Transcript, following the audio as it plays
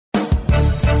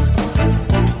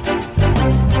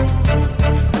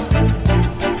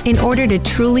In order to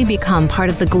truly become part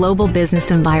of the global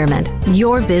business environment,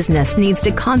 your business needs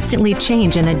to constantly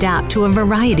change and adapt to a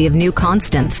variety of new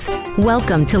constants.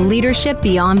 Welcome to Leadership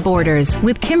Beyond Borders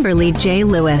with Kimberly J.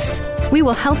 Lewis. We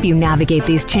will help you navigate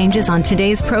these changes on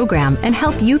today's program and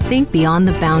help you think beyond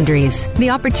the boundaries. The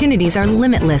opportunities are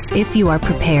limitless if you are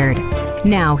prepared.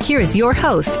 Now, here is your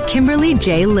host, Kimberly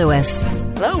J. Lewis.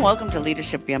 Hello, and welcome to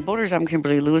Leadership Beyond Borders. I'm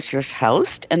Kimberly Lewis, your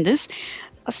host, and this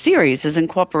series is in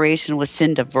cooperation with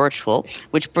Cinda Virtual,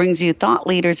 which brings you thought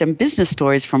leaders and business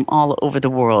stories from all over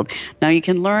the world. Now, you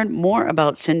can learn more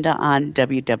about Cinda on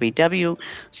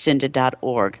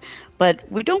www.cinda.org. But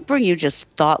we don't bring you just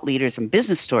thought leaders and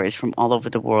business stories from all over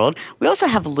the world. We also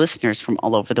have listeners from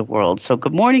all over the world. So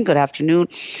good morning, good afternoon,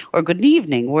 or good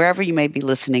evening, wherever you may be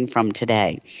listening from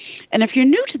today. And if you're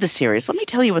new to the series, let me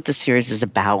tell you what the series is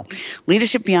about.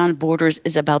 Leadership Beyond Borders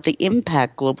is about the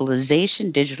impact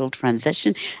globalization, digital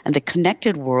transition, and the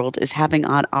connected world is having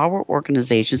on our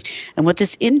organizations and what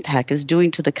this impact is doing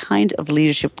to the kind of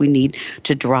leadership we need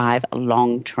to drive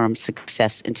long-term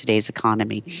success in today's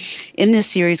economy. In this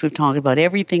series, we've talked about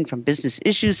everything from business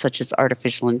issues such as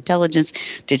artificial intelligence,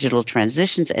 digital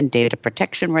transitions, and data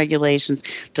protection regulations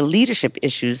to leadership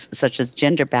issues such as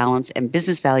gender balance and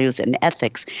business values and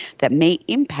ethics that may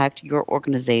impact your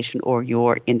organization or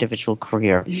your individual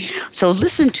career. So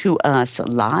listen to us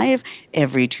live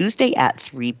every Tuesday at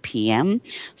 3 p.m.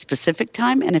 Pacific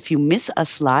time. And if you miss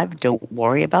us live, don't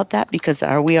worry about that because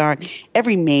we are on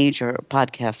every major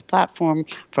podcast platform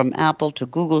from Apple to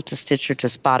Google to Stitcher to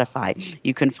Spotify.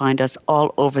 You can find us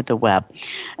all over the web.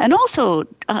 And also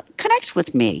connect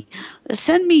with me.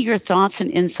 Send me your thoughts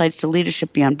and insights to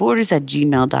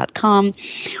leadershipbeyondborders@gmail.com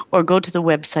or go to the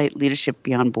website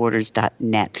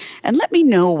leadershipbeyondborders.net and let me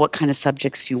know what kind of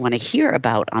subjects you want to hear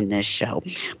about on this show.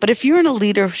 But if you're in a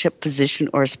leadership position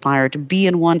or aspire to be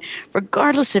in one,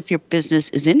 regardless if your business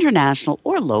is international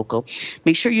or local,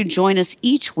 make sure you join us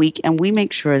each week and we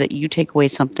make sure that you take away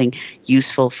something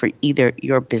useful for either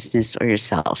your business or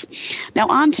yourself. Now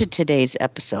on to today's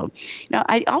episode. Now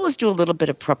I always do a little bit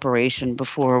of preparation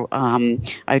before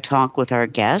I talk with our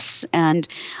guests, and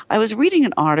I was reading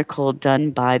an article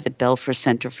done by the Belfer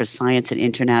Center for Science and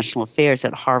International Affairs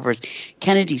at Harvard's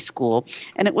Kennedy School,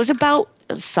 and it was about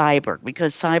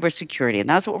cybersecurity, and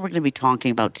that's what we're going to be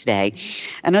talking about today.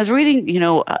 And I was reading,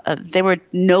 they were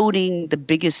noting the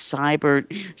biggest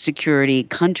cybersecurity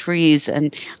countries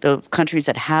and the countries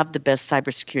that have the best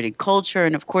cybersecurity culture.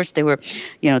 And of course, they were,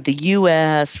 the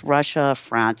U.S., Russia,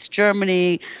 France,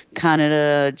 Germany,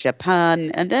 Canada,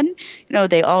 Japan, and then,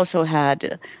 they also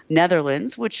had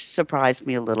Netherlands, which surprised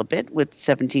me a little bit with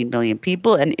 17 million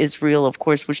people, and Israel, of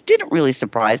course, which didn't really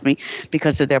surprise me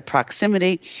because of their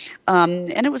proximity.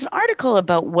 And it was an article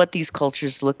about what these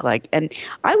cultures look like. And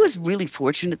I was really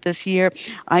fortunate this year.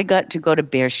 I got to go to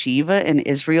Beersheba in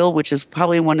Israel, which is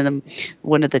probably one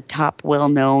of the top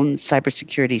well-known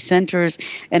cybersecurity centers.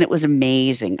 And it was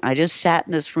amazing. I just sat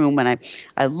in this room and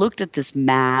I looked at this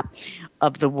map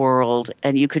of the world,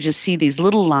 and you could just see these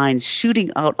little lines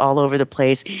shooting out all over the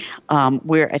place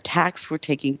where attacks were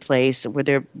taking place, where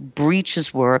their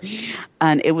breaches were,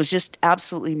 and it was just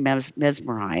absolutely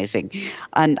mesmerizing.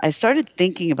 And I started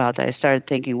thinking about that. I started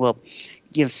thinking, well,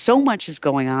 so much is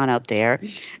going on out there.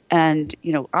 And,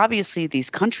 obviously these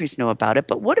countries know about it,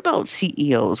 but what about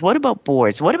CEOs? What about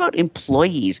boards? What about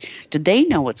employees? Do they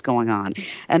know what's going on?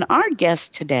 And our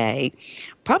guest today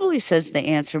probably says the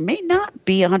answer may not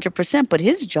be 100%, but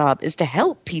his job is to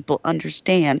help people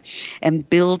understand and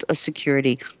build a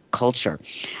security culture.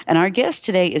 And our guest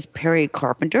today is Perry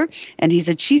Carpenter, and he's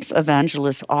a chief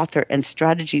evangelist, author, and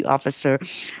strategy officer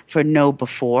for Know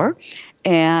Before.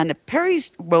 And Perry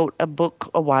wrote a book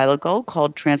a while ago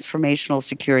called Transformational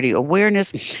Security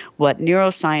Awareness, What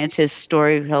Neuroscientists,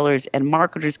 Storytellers, and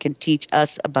Marketers Can Teach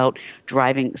Us About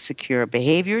Driving Secure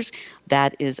Behaviors.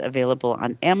 That is available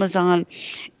on Amazon.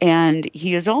 And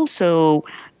he is also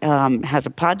has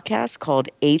a podcast called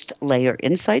Eighth Layer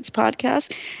Insights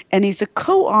Podcast. And he's a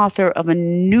co-author of a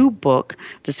new book,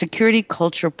 The Security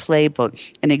Culture Playbook,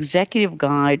 an executive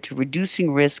guide to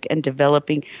reducing risk and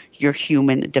developing your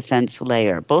human defense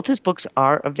layer. Both his books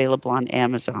are available on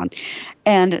Amazon.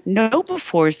 And Know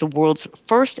Before is the world's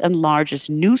first and largest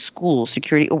new school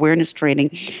security awareness training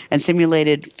and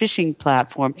simulated phishing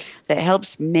platform that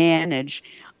helps manage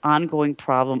ongoing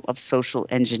problem of social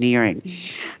engineering.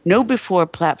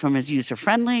 KnowBe4 platform is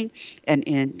user-friendly, and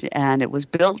it was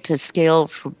built to scale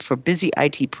for busy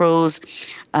IT pros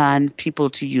and people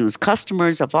to use.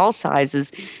 Customers of all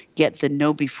sizes get the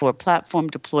KnowBe4 platform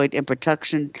deployed in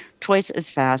production twice as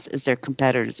fast as their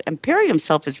competitors. And Perry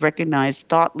himself is recognized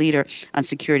thought leader on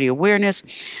security awareness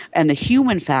and the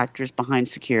human factors behind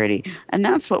security. And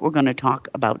that's what we're going to talk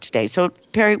about today. So,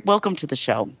 Perry, welcome to the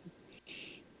show.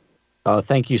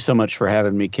 Thank you so much for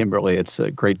having me, Kimberly. It's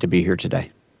great to be here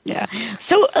today. Yeah.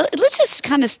 So let's just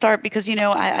kind of start because,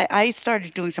 I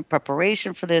started doing some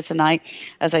preparation for this. And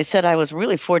as I said, I was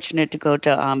really fortunate to go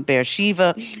to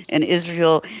Beersheba in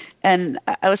Israel. And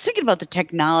I was thinking about the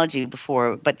technology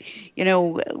before, but,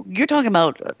 you're talking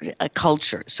about a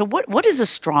culture. So what is a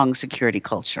strong security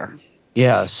culture?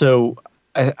 Yeah. So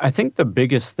I think the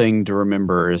biggest thing to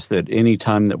remember is that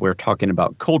anytime that we're talking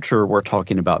about culture, we're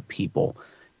talking about people.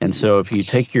 And so if you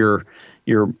take your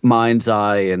mind's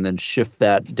eye and then shift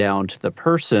that down to the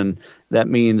person, that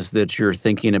means that you're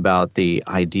thinking about the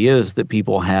ideas that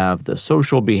people have, the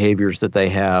social behaviors that they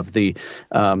have, the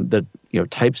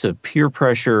types of peer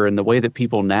pressure and the way that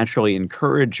people naturally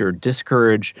encourage or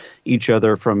discourage each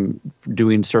other from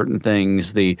doing certain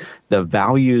things, the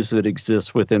values that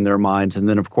exist within their minds, and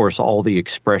then, of course, all the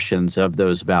expressions of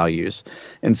those values.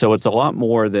 And so it's a lot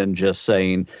more than just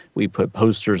saying we put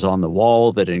posters on the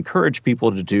wall that encourage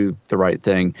people to do the right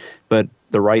thing, but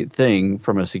the right thing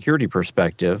from a security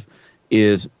perspective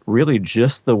is really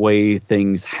just the way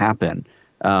things happen.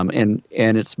 And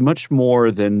it's much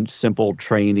more than simple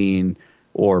training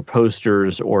or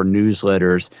posters or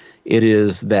newsletters. It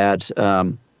is that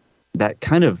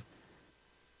kind of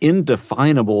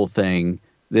indefinable thing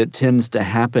that tends to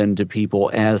happen to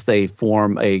people as they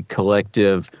form a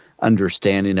collective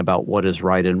understanding about what is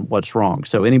right and what's wrong.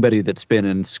 So anybody that's been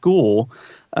in school,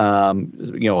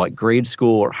 like grade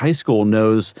school or high school,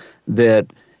 knows that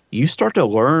you start to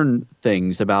learn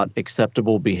things about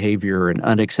acceptable behavior and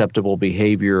unacceptable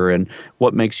behavior and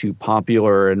what makes you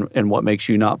popular and what makes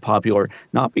you not popular,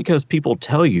 not because people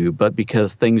tell you, but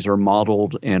because things are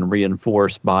modeled and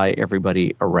reinforced by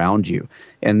everybody around you.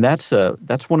 And that's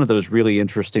one of those really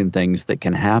interesting things that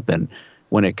can happen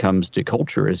when it comes to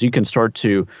culture, is you can start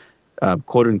to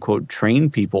quote unquote train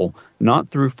people, not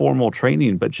through formal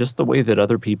training, but just the way that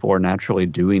other people are naturally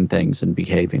doing things and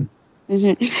behaving.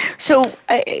 Mm-hmm. So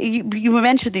you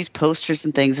mentioned these posters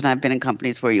and things, and I've been in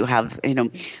companies where you have,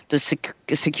 the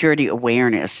security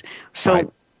awareness. So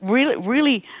Right.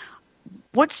 really,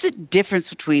 what's the difference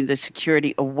between the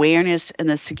security awareness and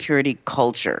the security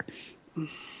culture?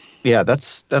 Yeah,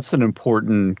 that's an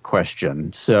important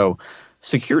question. So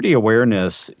security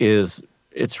awareness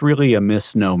it's really a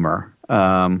misnomer,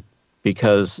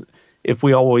 because if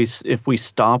we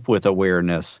stop with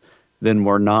awareness, then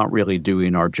we're not really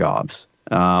doing our jobs.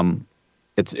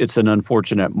 It's an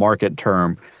unfortunate market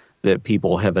term that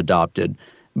people have adopted.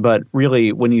 But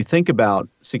really, when you think about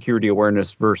security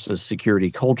awareness versus security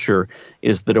culture,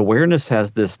 is that awareness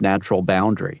has this natural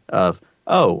boundary of,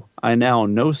 oh, I now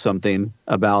know something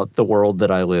about the world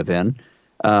that I live in,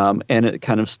 and it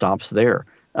kind of stops there.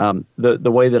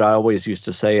 The way that I always used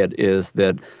to say it is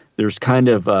that there's kind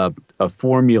of a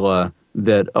formula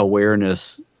that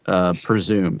awareness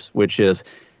presumes, which is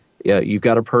you've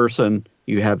got a person,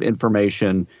 you have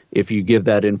information. If you give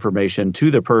that information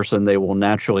to the person, they will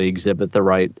naturally exhibit the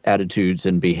right attitudes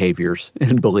and behaviors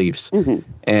and beliefs. Mm-hmm.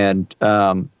 And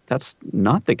that's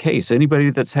not the case.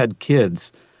 Anybody that's had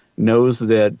kids knows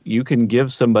that you can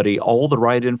give somebody all the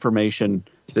right information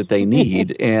that they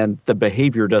need and the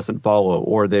behavior doesn't follow,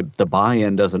 or the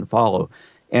buy-in doesn't follow.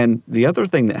 And the other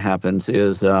thing that happens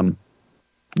is, those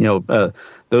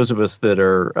of us that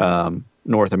are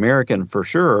North American for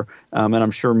sure, and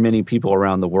I'm sure many people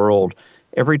around the world,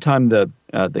 every time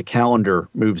the calendar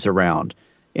moves around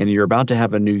and you're about to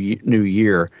have a new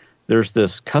year, there's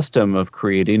this custom of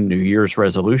creating New Year's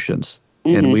resolutions.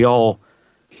 Mm-hmm. And we all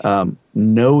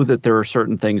know that there are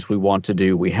certain things we want to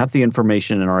do. We have the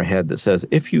information in our head that says,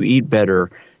 if you eat better,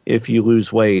 if you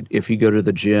lose weight, if you go to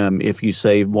the gym, if you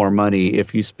save more money,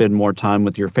 if you spend more time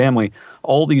with your family,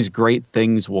 all these great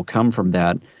things will come from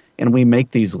that. And we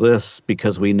make these lists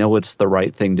because we know it's the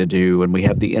right thing to do, and we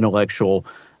have the intellectual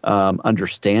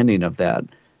understanding of that.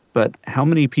 But how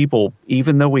many people,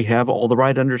 even though we have all the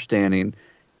right understanding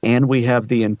and we have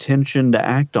the intention to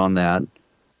act on that,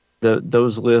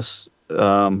 those lists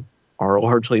are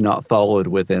largely not followed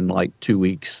within like 2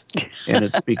 weeks. And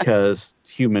it's because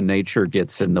human nature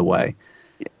gets in the way.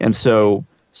 And so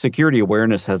security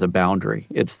awareness has a boundary.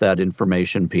 It's that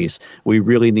information piece. We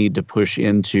really need to push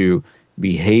into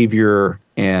behavior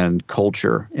and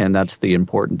culture. And that's the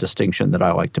important distinction that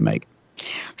I like to make.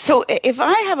 So if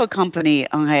I have a company,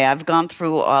 okay, I've gone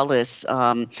through all this,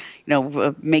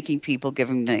 making people,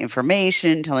 giving the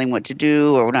information, telling what to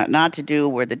do or not to do,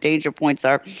 where the danger points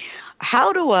are.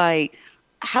 How do I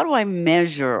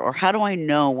measure, or how do I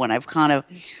know when I've kind of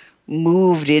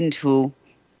moved into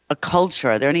a culture?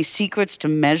 Are there any secrets to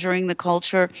measuring the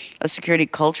culture, a security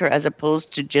culture, as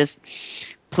opposed to just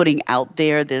putting out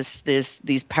there these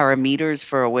parameters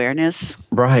for awareness?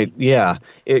 Right. Yeah.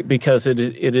 Because it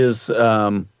is,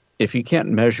 if you can't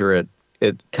measure it,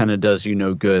 it kind of does you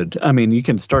no good. I mean, you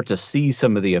can start to see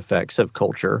some of the effects of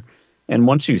culture. And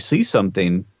once you see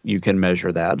something, you can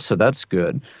measure that. So that's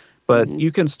good. But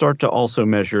you can start to also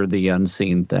measure the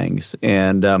unseen things.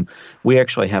 And we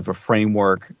actually have a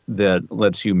framework that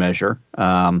lets you measure.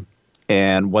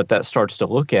 And what that starts to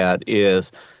look at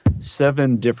is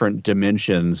 7 different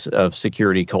dimensions of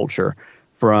security culture,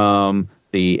 from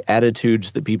the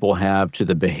attitudes that people have to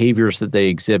the behaviors that they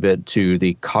exhibit to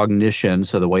the cognition,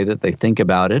 so the way that they think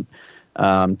about it,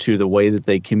 to the way that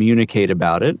they communicate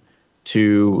about it,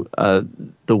 to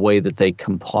the way that they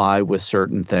comply with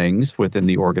certain things within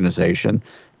the organization,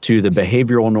 to the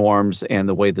behavioral norms and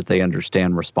the way that they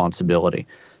understand responsibility.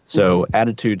 So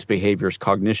attitudes, behaviors,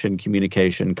 cognition,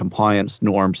 communication, compliance,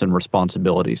 norms, and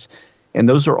responsibilities. And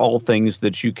those are all things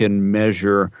that you can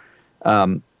measure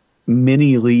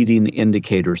many leading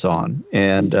indicators on.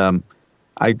 And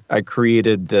I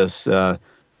created this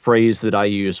phrase that I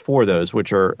use for those,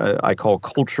 which are I call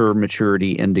culture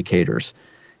maturity indicators.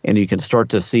 And you can start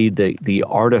to see the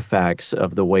artifacts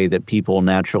of the way that people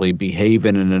naturally behave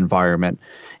in an environment.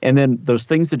 And then those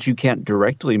things that you can't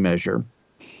directly measure,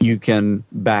 you can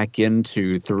back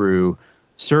into through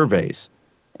surveys.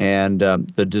 And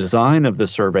the design of the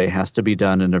survey has to be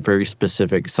done in a very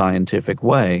specific scientific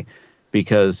way,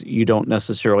 because you don't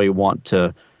necessarily want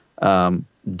to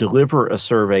deliver a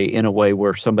survey in a way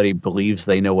where somebody believes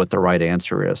they know what the right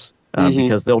answer is,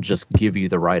 because they'll just give you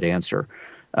the right answer.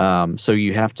 So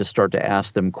you have to start to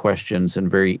ask them questions in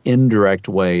very indirect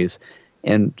ways,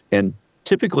 and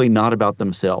typically not about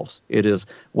themselves. It is,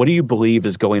 what do you believe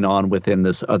is going on within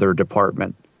this other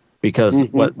department? Because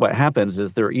what happens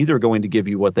is they're either going to give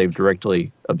you what they've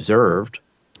directly observed,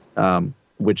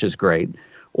 which is great,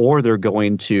 or they're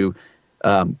going to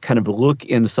kind of look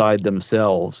inside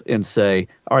themselves and say,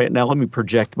 all right, now let me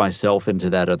project myself into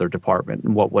that other department,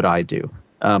 and what would I do?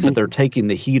 But they're taking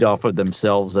the heat off of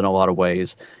themselves in a lot of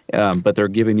ways, but they're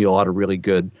giving you a lot of really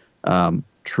good,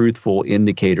 truthful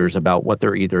indicators about what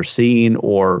they're either seeing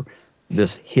or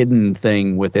this hidden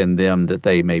thing within them that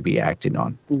they may be acting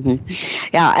on.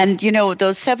 Yeah, and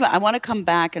those 7, I want to come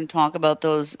back and talk about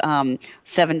those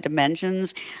 7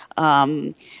 dimensions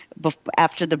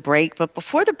after the break. But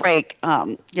before the break,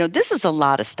 this is a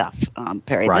lot of stuff,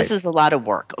 Perry. Right. This is a lot of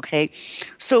work, okay?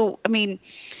 So, I mean,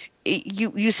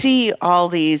 you see all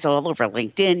these all over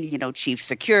LinkedIn, chief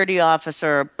security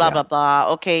officer, blah, blah,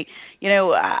 blah. Okay.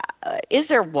 Is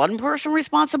there one person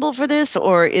responsible for this,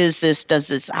 or does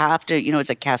this have to,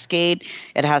 it's a cascade,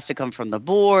 it has to come from the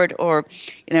board, or,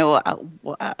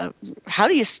 how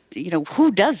do you,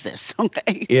 who does this?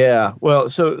 Okay. Yeah.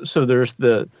 Well, so there's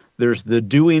the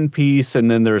doing piece, and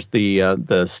then there's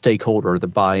the stakeholder, the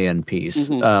buy-in piece.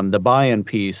 The buy-in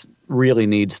piece really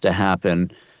needs to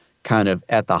happen kind of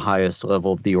at the highest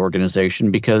level of the organization,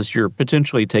 because you're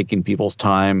potentially taking people's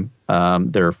time,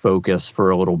 their focus for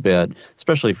a little bit,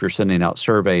 especially if you're sending out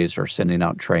surveys or sending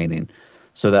out training.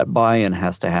 So that buy-in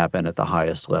has to happen at the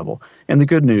highest level. And the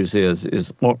good news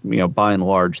is by and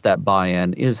large, that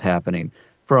buy-in is happening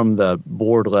from the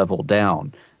board level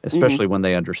down, especially when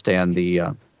they understand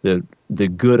the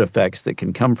good effects that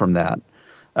can come from that.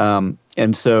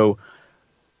 And so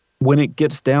when it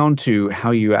gets down to how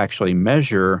you actually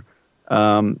measure,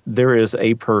 there is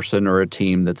a person or a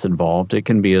team that's involved. It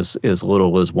can be as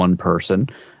little as one person,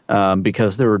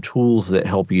 because there are tools that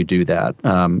help you do that.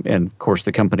 And of course,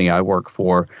 the company I work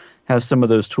for has some of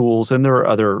those tools, and there are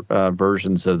other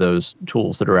versions of those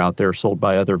tools that are out there sold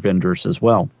by other vendors as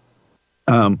well.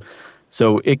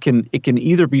 So it can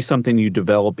either be something you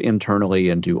develop internally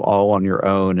and do all on your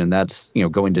own, and that's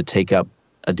going to take up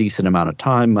a decent amount of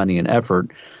time, money, and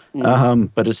effort,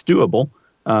 but it's doable.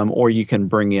 Or you can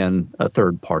bring in a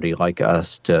third party like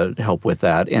us to help with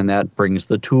that. And that brings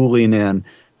the tooling in,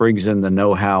 brings in the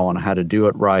know-how on how to do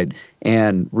it right,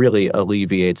 and really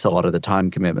alleviates a lot of the time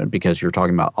commitment, because you're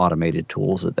talking about automated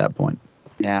tools at that point.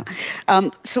 Yeah.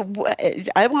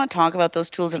 I want to talk about those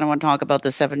tools, and I want to talk about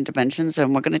the 7 dimensions.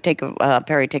 And we're going to take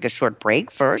a short break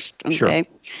first. Sure. Okay.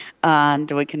 And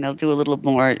we can do a little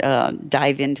more,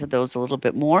 dive into those a little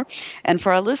bit more. And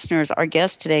for our listeners, our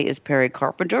guest today is Perry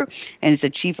Carpenter, and he's the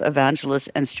Chief Evangelist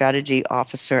and Strategy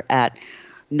Officer at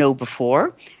Know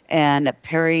Before. And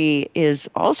Perry is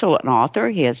also an author.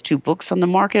 He has 2 books on the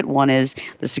market. One is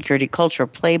The Security Culture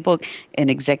Playbook, an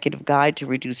executive guide to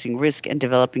reducing risk and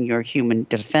developing your human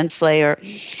defense layer.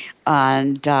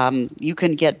 And you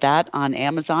can get that on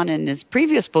Amazon. And his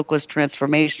previous book was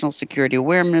Transformational Security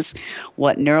Awareness,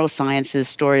 What Neurosciences,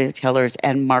 Storytellers,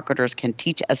 and Marketers Can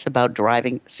Teach Us About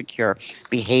Driving Secure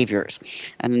Behaviors.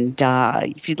 And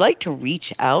if you'd like to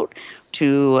reach out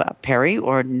to Perry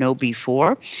or Know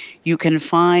Before, you can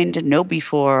find Know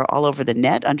Before all over the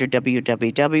net under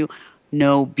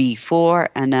www.knowbe4,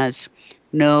 and that's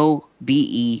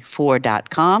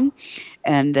knowbe4.com.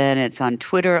 And then it's on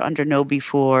Twitter under Know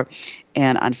Before,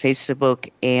 and on Facebook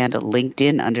and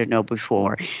LinkedIn under Know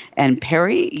Before. And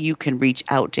Perry, you can reach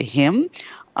out to him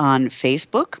on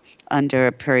Facebook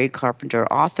under Perry Carpenter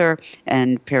Author,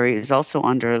 and Perry is also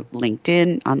under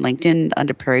LinkedIn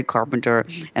under Perry Carpenter,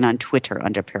 and on Twitter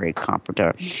under Perry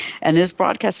Carpenter. And this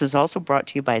broadcast is also brought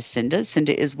to you by Cinda.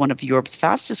 Cinda is one of Europe's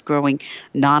fastest growing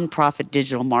nonprofit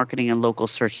digital marketing and local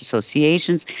search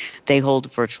associations. They hold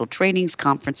virtual trainings,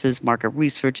 conferences, market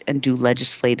research, and do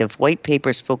legislative white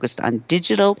papers focused on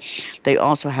digital. They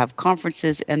also have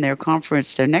conferences, and their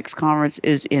next conference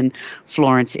is in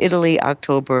Florence, Italy,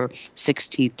 October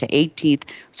 16th to 18th.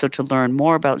 So to learn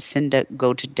more about Cinda,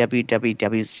 go to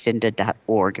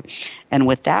www.cinda.org. And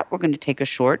with that, we're going to take a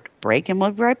short break, and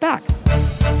we'll be right back.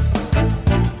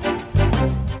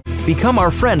 Become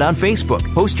our friend on Facebook.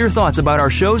 Post your thoughts about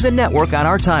our shows and network on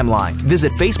our timeline.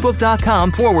 Visit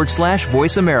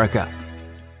facebook.com/Voice America.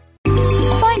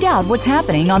 Find out what's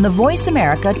happening on the Voice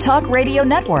America Talk Radio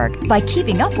Network by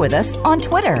keeping up with us on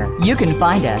Twitter. You can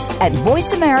find us at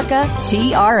Voice America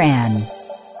TRN.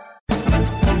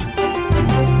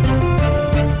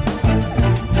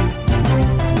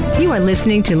 You are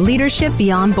listening to Leadership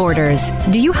Beyond Borders.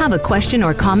 Do you have a question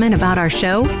or comment about our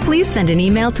show? Please send an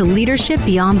email to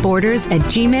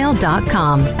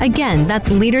leadershipbeyondborders@gmail.com. Again, that's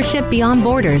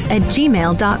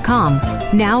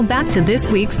leadershipbeyondborders@gmail.com. Now back to this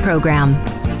week's program.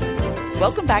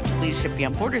 Welcome back to Leadership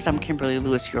Beyond Borders. I'm Kimberly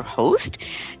Lewis, your host.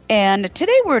 And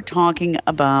today we're talking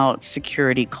about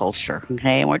security culture,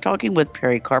 okay? And we're talking with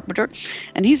Perry Carpenter,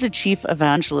 and he's the Chief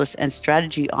Evangelist and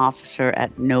Strategy Officer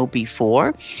at Know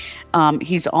Before.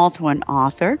 He's also an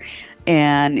author,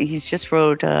 and he's just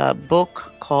wrote a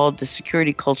book called The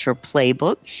Security Culture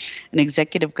Playbook, an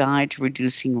executive guide to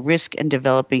reducing risk and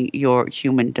developing your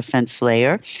human defense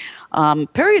layer.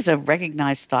 Perry is a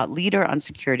recognized thought leader on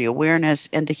security awareness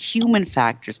and the human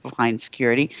factors behind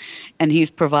security, and he's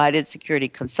provided security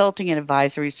consulting and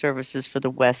advisory services for the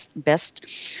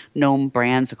best-known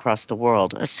brands across the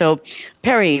world. So,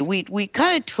 Perry, we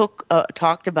kind of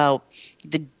talked about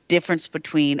the difference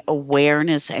between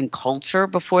awareness and culture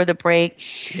before the break.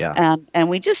 Yeah. And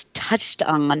we just touched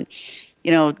on,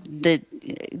 the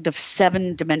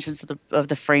 7 dimensions of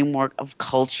the framework of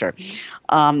culture.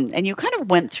 And you kind of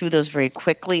went through those very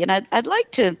quickly. And I'd like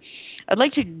to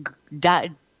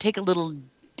take a little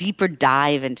deeper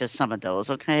dive into some of those.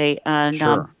 Okay. And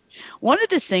Sure. one of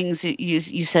the things you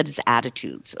said is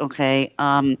attitudes. Okay.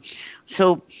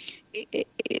 So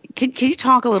can you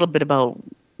talk a little bit about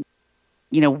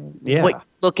what you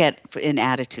look at in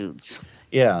attitudes?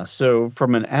 Yeah. So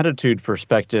from an attitude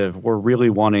perspective, we're really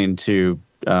wanting to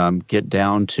get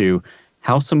down to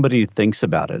how somebody thinks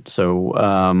about it.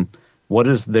 So what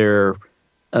is their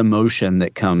emotion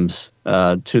that comes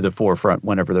to the forefront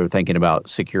whenever they're thinking about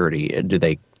security? Do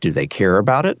they care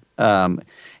about it?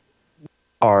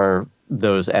 Are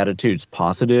those attitudes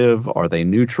positive? Are they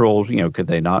neutral? Could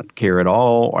they not care at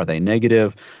all? Are they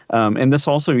negative? And this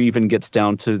also even gets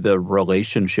down to the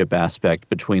relationship aspect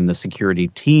between the security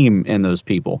team and those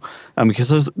people,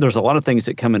 because there's a lot of things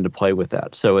that come into play with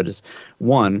that. So it is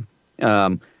one,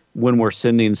 when we're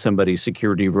sending somebody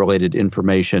security-related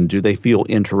information, do they feel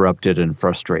interrupted and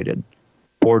frustrated?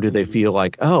 Or do they feel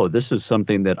like, oh, this is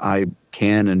something that I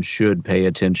can and should pay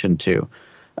attention to?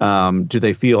 Do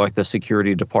they feel like the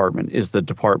security department is the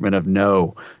department of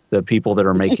no, the people that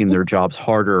are making their jobs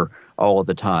harder all of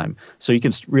the time? So you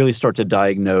can really start to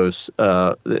diagnose,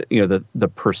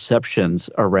 the perceptions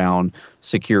around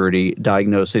security,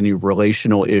 diagnose any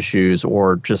relational issues,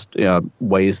 or just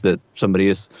ways that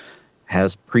somebody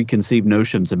has preconceived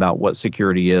notions about what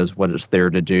security is, what it's there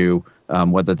to do,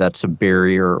 whether that's a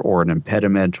barrier or an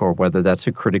impediment, or whether that's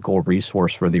a critical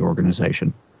resource for the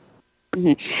organization.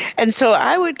 And so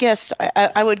I would guess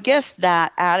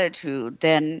that attitude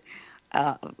then,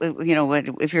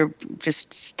 if you're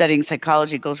just studying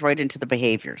psychology, it goes right into the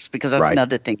behaviors, because that's Right.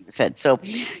 another thing you said. So,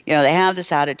 they have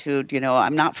this attitude,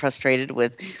 I'm not frustrated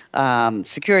with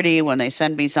security when they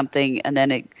send me something, and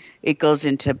then it goes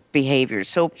into behaviors.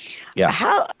 So Yeah.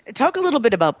 talk a little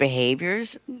bit about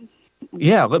behaviors.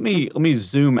 Yeah, let me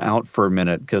zoom out for a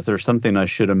minute, because there's something I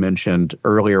should have mentioned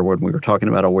earlier when we were talking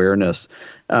about awareness.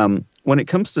 When it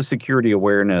comes to security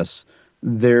awareness,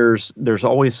 there's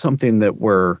always something that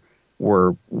we're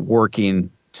working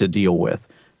to deal with,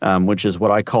 which is what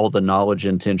I call the knowledge,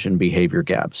 intention, behavior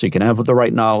gap. So you can have the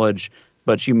right knowledge,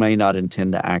 but you may not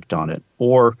intend to act on it.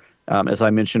 Or as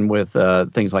I mentioned with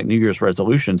things like New Year's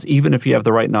resolutions, even if you have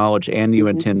the right knowledge and you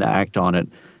intend to act on it,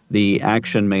 the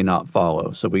action may not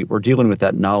follow. So we're dealing with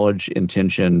that knowledge,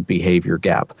 intention, behavior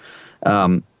gap.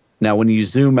 Now, when you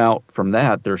zoom out from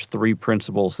that, there's three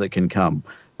principles that can come.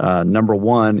 Number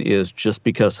one is, just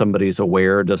because somebody's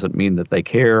aware doesn't mean that they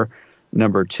care.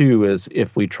 Number two is,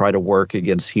 if we try to work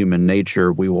against human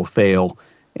nature, we will fail.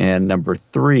 And number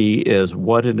three is,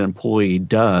 what an employee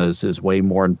does is way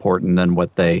more important than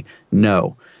what they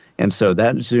know. And so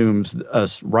that zooms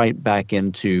us right back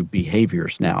into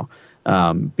behaviors now.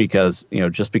 Because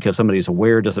just because somebody's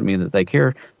aware doesn't mean that they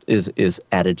care, is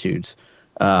attitudes.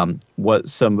 What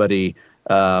somebody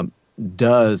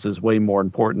does is way more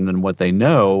important than what they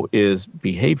know, is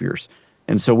behaviors.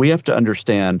 And so we have to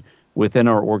understand within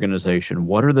our organization,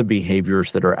 what are the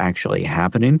behaviors that are actually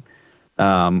happening?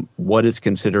 What is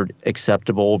considered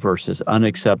acceptable versus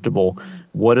unacceptable?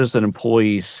 What does an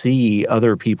employee see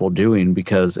other people doing?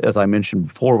 Because as I mentioned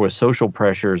before, with social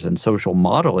pressures and social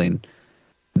modeling,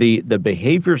 the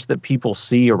behaviors that people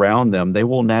see around them, they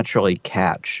will naturally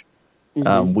catch.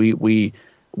 We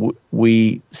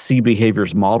see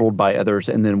behaviors modeled by others,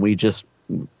 and then we just,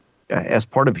 as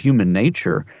part of human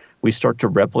nature, we start to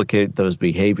replicate those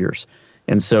behaviors.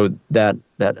 And so that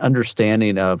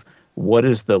understanding of what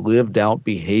is the lived out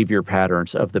behavior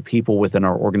patterns of the people within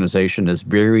our organization is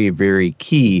very, very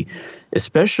key,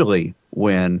 especially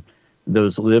when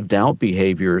those lived out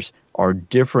behaviors are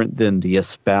different than the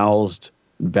espoused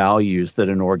values that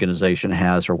an organization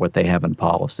has or what they have in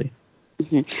policy.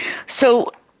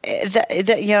 So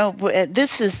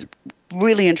this is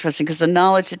really interesting, because the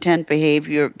knowledge, intent,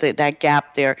 behavior, that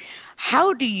gap there.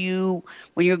 How do you,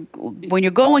 when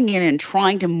you're going in and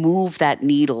trying to move that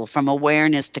needle from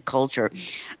awareness to culture,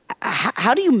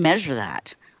 how do you measure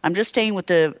that? I'm just staying with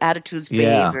the attitudes,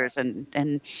 behaviors,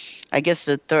 and I guess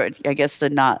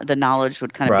the knowledge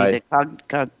would kind of be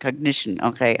the cognition.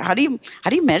 Okay, how do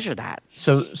you measure that?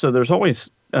 So there's always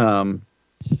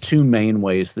two main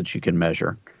ways that you can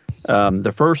measure.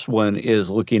 The first one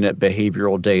is looking at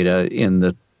behavioral data in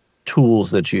the tools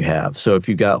that you have. So if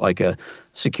you've got like a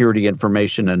security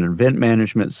information and event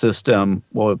management system,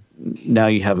 well, now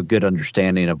you have a good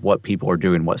understanding of what people are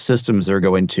doing, what systems they're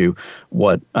going to,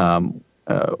 what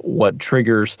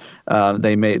triggers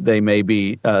they may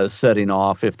be setting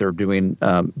off if they're doing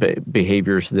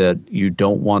behaviors that you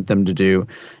don't want them to do.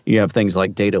 You have things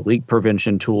like data leak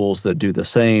prevention tools that do the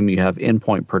same. You have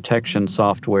endpoint protection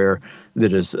software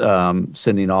that is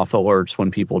sending off alerts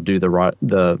when people do the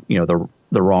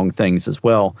wrong things as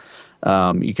well.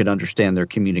 You can understand their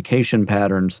communication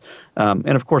patterns, and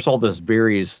of course, all this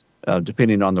varies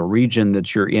depending on the region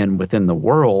that you're in within the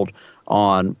world,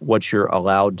 on what you're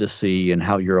allowed to see and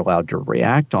how you're allowed to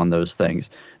react on those things.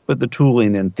 But the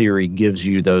tooling, in theory, gives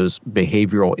you those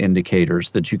behavioral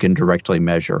indicators that you can directly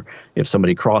measure. If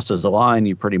somebody crosses a line,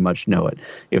 you pretty much know it.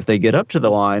 If they get up to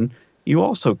the line, you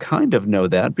also kind of know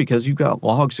that, because you've got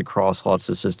logs across lots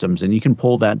of systems, and you can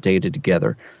pull that data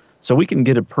together. So we can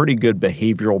get a pretty good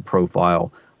behavioral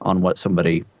profile on what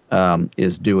somebody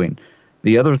is doing.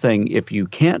 The other thing, if you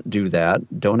can't do that,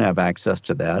 don't have access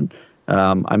to that,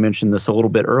 I mentioned this a little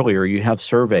bit earlier, you have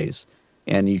surveys,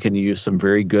 and you can use some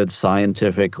very good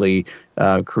scientifically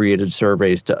created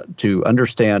surveys to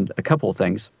understand a couple of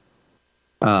things.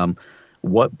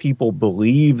 What people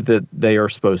believe that they are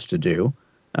supposed to do,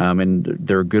 and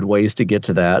there are good ways to get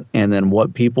to that, and then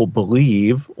what people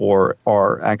believe or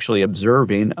are actually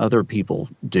observing other people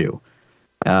do.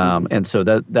 And so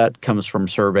that comes from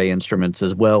survey instruments,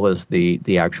 as well as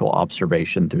the actual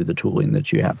observation through the tooling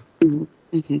that you have.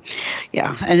 Mm-hmm.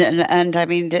 Yeah, and I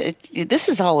mean, this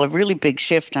is all a really big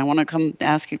shift. I want to come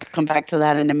back to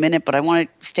that in a minute, but I want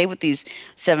to stay with these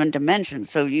 7 dimensions.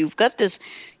 So you've got this,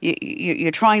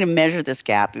 you're trying to measure this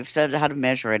gap. You've said how to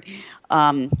measure it.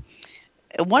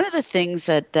 One of the things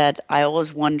that I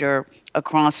always wonder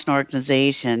across an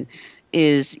organization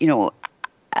is,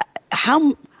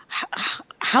 how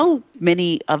how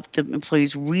many of the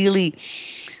employees really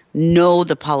know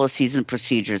the policies and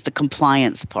procedures, the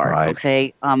compliance part. Right.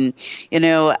 Okay. I've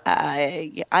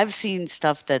seen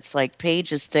stuff that's like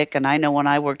pages thick, and I know when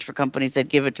I worked for companies, they'd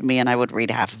give it to me and I would read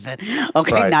half of it.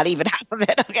 Okay. Right. Not even half of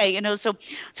it. Okay. So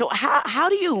how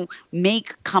do you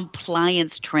make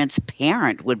compliance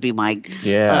transparent would be my,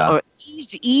 or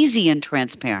easy and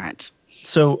transparent?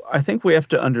 So I think we have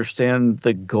to understand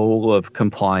the goal of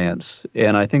compliance.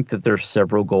 And I think that there's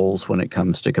several goals when it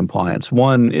comes to compliance.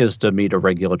 One is to meet a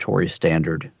regulatory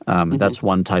standard. That's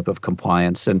one type of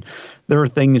compliance. And there are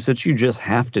things that you just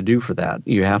have to do for that.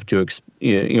 You have to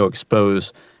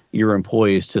expose your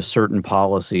employees to certain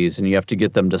policies, and you have to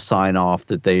get them to sign off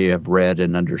that they have read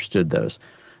and understood those.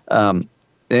 And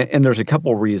there's a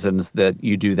couple reasons that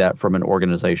you do that from an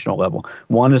organizational level.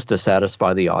 One is to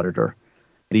satisfy the auditor.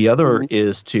 The other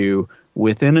is to,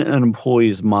 within an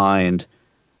employee's mind,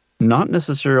 not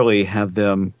necessarily have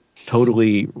them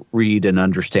totally read and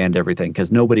understand everything,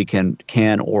 because nobody can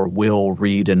or will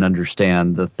read and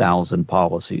understand the 1,000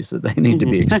 policies that they need to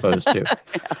be exposed to.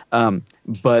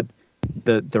 But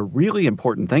the really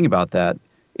important thing about that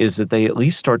is that they at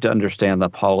least start to understand the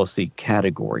policy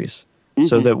categories,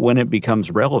 so that when it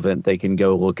becomes relevant, they can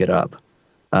go look it up.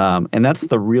 And that's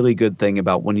the really good thing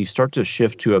about when you start to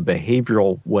shift to a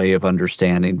behavioral way of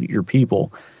understanding your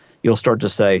people, you'll start to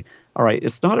say, all right,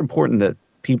 it's not important that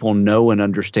people know and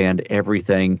understand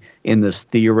everything in this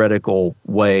theoretical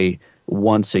way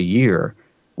once a year.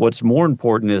 What's more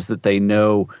important is that they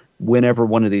know whenever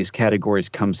one of these categories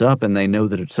comes up and they know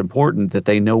that it's important, that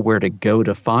they know where to go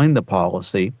to find the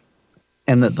policy,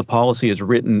 and that the policy is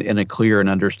written in a clear and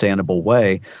understandable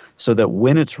way, so that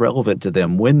when it's relevant to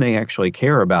them, when they actually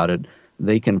care about it,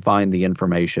 they can find the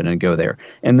information and go there.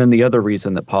 And then the other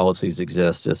reason that policies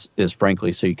exist is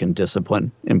frankly so you can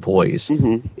discipline employees.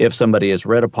 If somebody has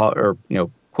read quote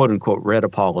unquote read a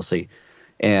policy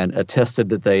and attested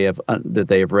that they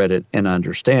have read it and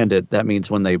understand it, that means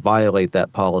when they violate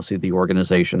that policy, the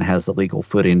organization has the legal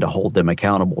footing to hold them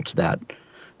accountable to that.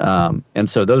 And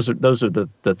so those are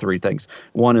the three things.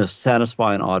 One is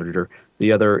satisfy an auditor.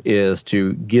 The other is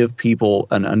to give people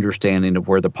an understanding of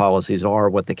where the policies are,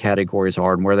 what the categories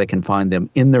are, and where they can find them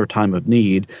in their time of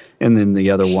need. And then the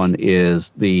other one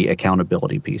is the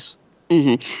accountability piece.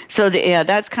 So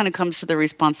that's kind of comes to the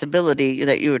responsibility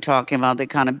that you were talking about, the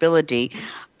accountability.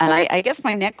 And I guess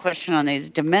my next question on these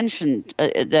dimensions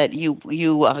that you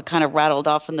kind of rattled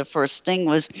off in the first thing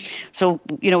was, so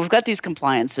we've got these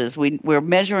compliances, we're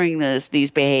measuring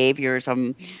these behaviors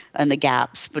and the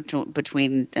gaps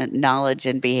between knowledge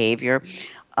and behavior.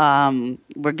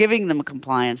 We're giving them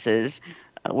compliances.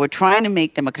 We're trying to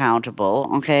make them accountable,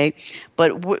 okay?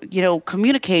 But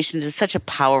communication is such a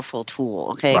powerful tool,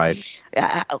 okay? Right.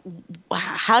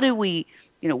 How do we,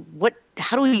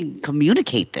 how do we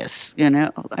communicate this?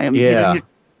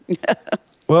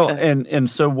 Well, and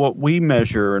so what we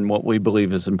measure and what we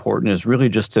believe is important is really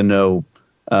just to know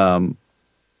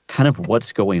kind of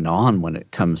what's going on when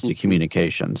it comes to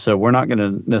communication. So we're not going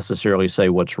to necessarily say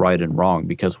what's right and wrong,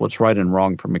 because what's right and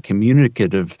wrong from a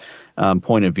communicative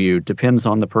point of view depends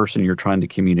on the person you're trying to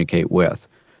communicate with.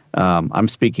 I'm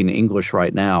speaking English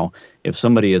right now. If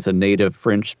somebody is a native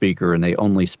French speaker and they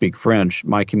only speak French,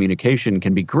 my communication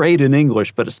can be great in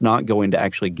English, but it's not going to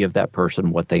actually give that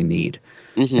person what they need.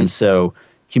 And so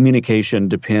communication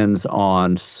depends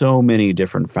on so many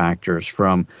different factors,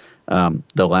 from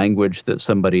the language that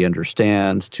somebody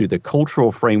understands to the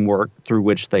cultural framework through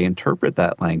which they interpret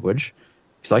that language.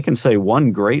 Because I can say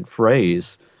one great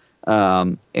phrase,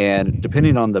 and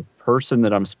depending on the person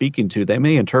that I'm speaking to, they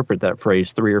may interpret that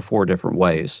phrase 3 or 4 different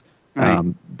ways,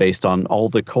 based on all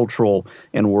the cultural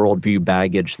and worldview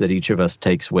baggage that each of us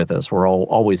takes with us. We're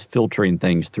always filtering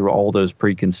things through all those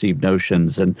preconceived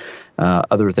notions and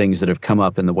other things that have come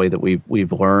up in the way that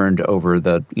we've learned over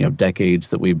the decades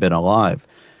that we've been alive.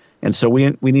 And so we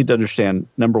need to understand,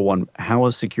 number one, how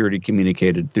is security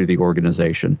communicated through the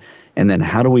organization? And then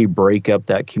how do we break up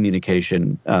that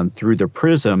communication through the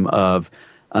prism of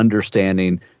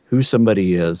understanding who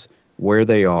somebody is, where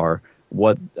they are,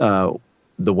 what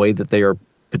the way that they are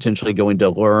potentially going to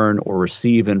learn or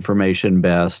receive information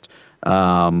best,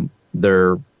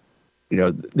 the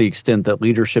extent that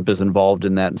leadership is involved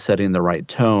in that and setting the right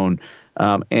tone.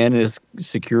 And is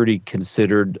security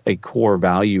considered a core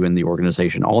value in the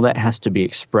organization? All that has to be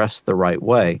expressed the right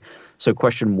way. So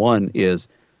question one is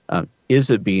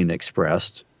it being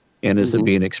expressed? And is it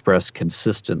being expressed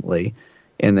consistently?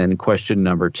 And then question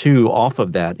number 2 off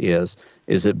of that is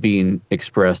it being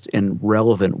expressed in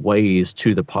relevant ways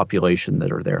to the population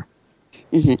that are there?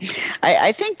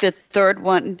 I think the third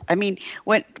one, I mean,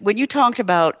 when you talked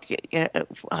about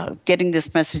getting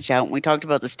this message out, and we talked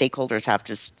about the stakeholders have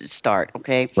to start,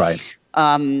 okay? Right.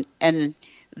 And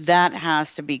that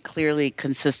has to be clearly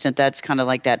consistent. That's kind of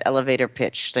like that elevator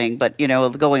pitch thing, but,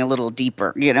 going a little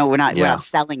deeper. We're not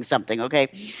selling something, okay?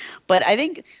 But I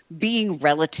think being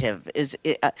relative is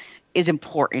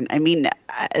important. I mean,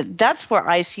 that's where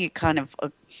I see kind of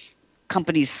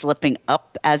companies slipping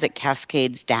up as it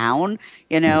cascades down.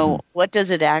 What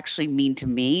does it actually mean to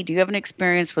me? Do you have an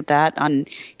experience with that on,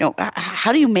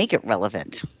 how do you make it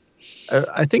relevant?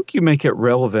 I think you make it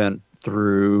relevant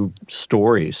through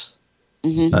stories.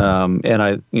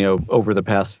 And over the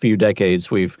past few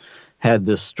decades, we've had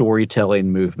this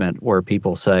storytelling movement where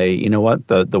people say, you know what,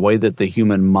 the way that the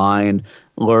human mind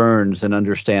learns and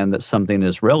understand that something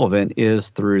is relevant is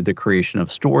through the creation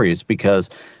of stories, because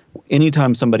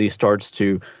anytime somebody starts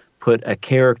to put a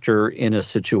character in a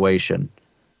situation,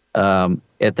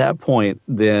 at that point,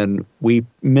 then we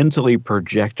mentally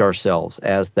project ourselves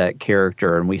as that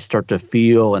character, and we start to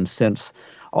feel and sense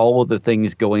all of the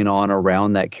things going on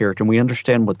around that character, and we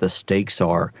understand what the stakes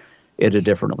are at a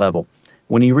different level.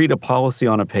 When you read a policy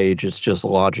on a page, it's just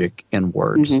logic and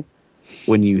words.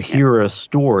 When you hear a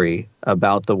story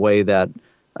about the way that,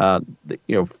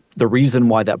 the reason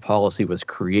why that policy was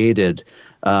created,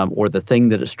 or the thing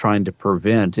that it's trying to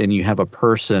prevent, and you have a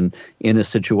person in a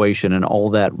situation and all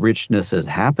that richness is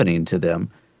happening to them,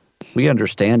 we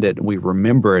understand it and we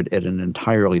remember it at an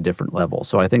entirely different level.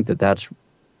 So I think that that's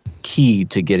key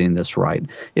to getting this right,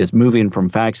 is moving from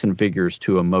facts and figures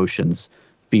to emotions,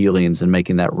 feelings, and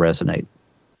making that resonate.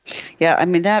 Yeah, I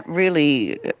mean, that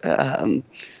really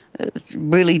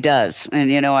does.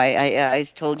 And, I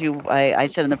told you, I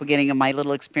said in the beginning of my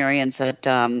little experience at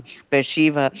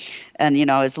Beersheba,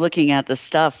 and, I was looking at the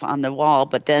stuff on the wall,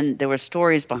 but then there were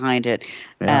stories behind it.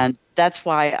 Yeah. And that's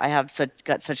why I have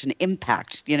got such an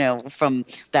impact, from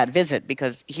that visit,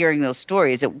 because hearing those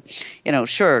stories,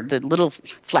 sure, the little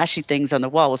flashy things on the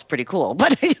wall was pretty cool,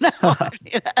 but anyways,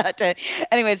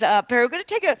 Perry, we're going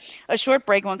to take a short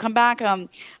break. When we come back, I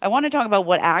want to talk about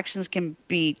what actions can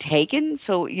be taken.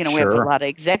 So, we have a lot of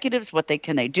executives, what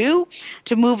can they do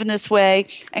to move in this way,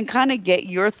 and kind of get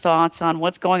your thoughts on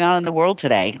what's going on in the world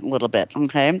today a little bit.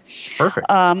 Okay. Perfect.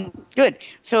 Good.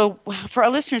 So for our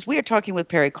listeners, we are talking with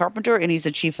Perry Carpenter, and he's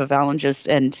a Chief Evangelist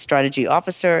and Strategy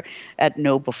Officer at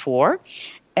Know Before.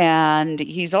 And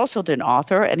he's also an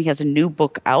author, and he has a new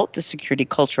book out, The Security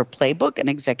Culture Playbook, an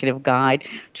executive guide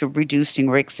to reducing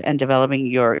risks and developing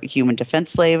your human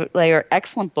defense layer.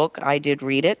 Excellent book. I did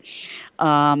read it.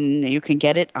 You can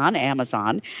get it on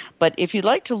Amazon. But if you'd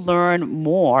like to learn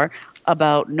more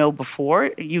about Know Before,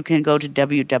 you can go to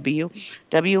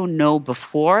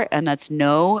www.knowbefore, and that's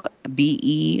know,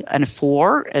 B-E, and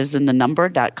 4, as in the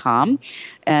number.com.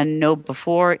 And Know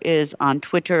Before is on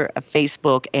Twitter,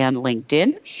 Facebook, and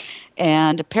LinkedIn.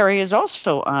 And Perry is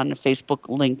also on Facebook,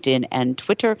 LinkedIn, and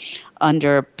Twitter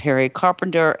under Perry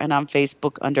Carpenter, and on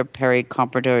Facebook under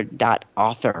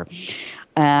perrycarpenter.author.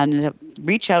 And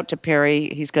reach out to Perry.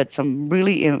 He's got some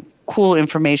really cool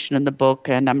information in the book,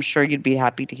 and I'm sure you'd be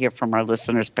happy to hear from our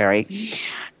listeners, Perry.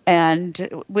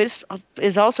 And this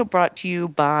is also brought to you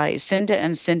by Cinda,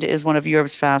 and Cinda is one of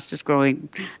Europe's fastest growing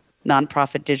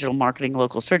nonprofit digital marketing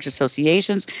local search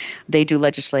associations. They do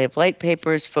legislative white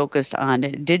papers focused on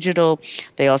digital.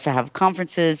 They also have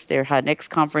conferences. Their next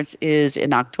conference is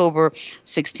in October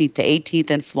 16th to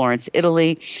 18th in Florence,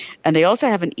 Italy. And they also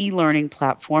have an e-learning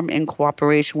platform in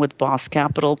cooperation with Boss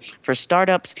Capital for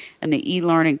startups. And the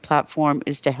e-learning platform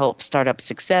is to help startup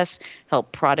success,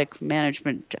 help product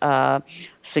management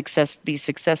be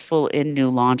successful in new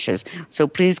launches. So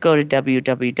please go to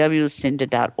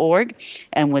www.cinda.org.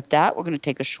 And with that, we're going to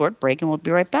take a short break, and we'll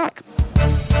be right back.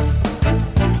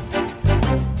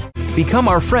 Become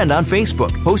our friend on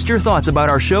Facebook. Post your thoughts about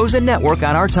our shows and network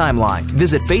on our timeline.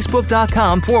 Visit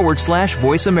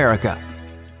facebook.com/Voice America.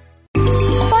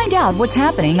 Find out what's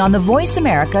happening on the Voice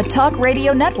America Talk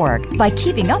Radio Network by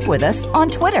keeping up with us on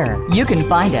Twitter. You can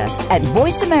find us at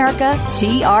Voice America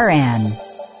TRN.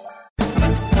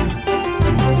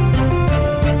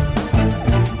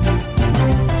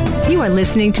 You are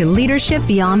listening to Leadership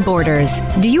Beyond Borders.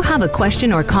 Do you have a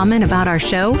question or comment about our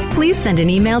show? Please send an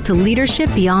email to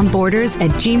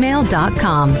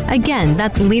leadershipbeyondborders@gmail.com. Again,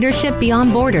 that's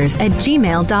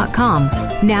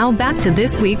leadershipbeyondborders@gmail.com. Now back to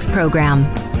this week's program.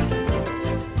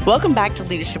 Welcome back to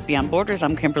Leadership Beyond Borders.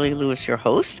 I'm Kimberly Lewis, your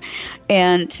host.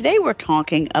 And today we're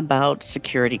talking about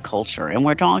security culture. And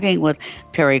we're talking with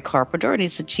Perry Carpenter, and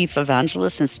he's the Chief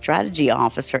Evangelist and Strategy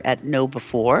Officer at Know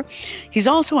Before. He's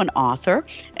also an author,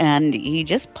 and he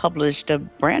just published a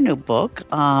brand new book,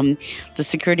 The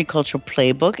Security Culture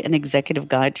Playbook, an executive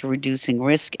guide to reducing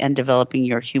risk and developing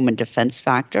your human defense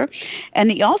factor.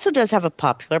 And he also does have a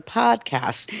popular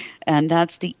podcast, and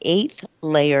that's the 8th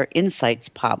Layer Insights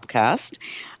podcast.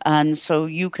 And so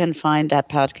you can find that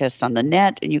podcast on the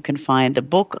net, and you can find the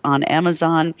book on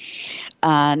Amazon.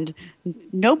 And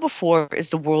Know Before is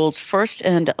the world's first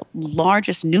and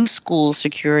largest new school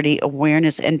security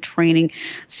awareness and training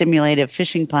simulated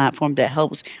phishing platform that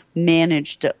helps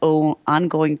manage the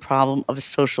ongoing problem of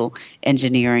social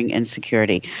engineering and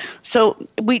security. So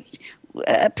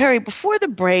Perry, before the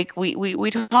break, we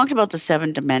talked about the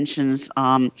 7 dimensions.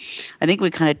 I think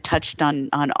we kind of touched on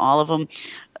all of them,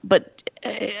 but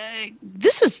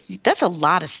that's a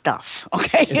lot of stuff.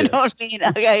 Okay, you know what I mean?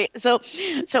 Okay, so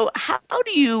how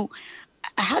do you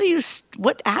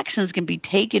what actions can be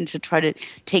taken to try to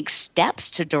take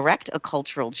steps to direct a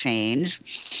cultural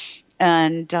change?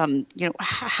 And,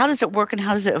 how does it work and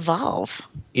how does it evolve?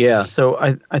 Yeah, so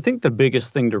I think the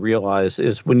biggest thing to realize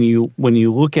is when you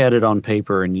look at it on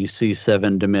paper and you see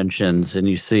 7 dimensions and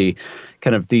you see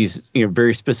kind of these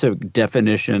very specific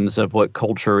definitions of what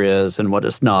culture is and what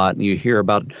it's not, and you hear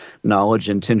about knowledge,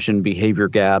 intention, behavior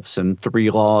gaps, and 3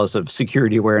 laws of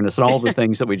security awareness and all the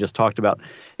things that we just talked about,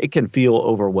 it can feel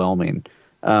overwhelming.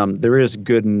 There is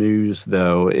good news,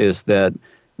 though, is that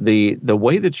the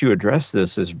way that you address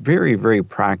this is very, very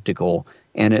practical,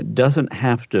 and it doesn't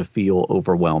have to feel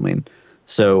overwhelming.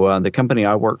 So the company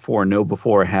I work for, Know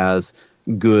Before, has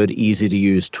good,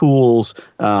 easy-to-use tools,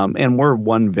 and we're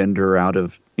one vendor out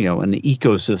of an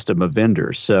ecosystem of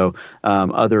vendors. So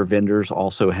other vendors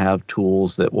also have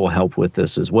tools that will help with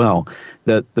this as well.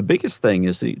 The biggest thing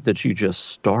is that you just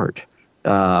start.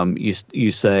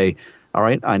 You say, all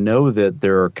right, I know that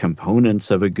there are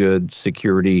components of a good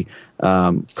security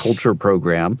culture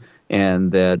program,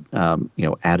 and that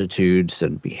attitudes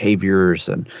and behaviors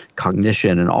and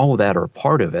cognition and all of that are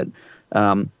part of it.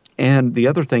 And the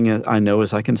other thing I know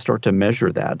is I can start to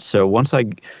measure that. So once I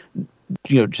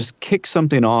just kick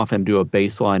something off and do a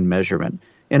baseline measurement,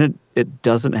 and it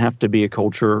doesn't have to be a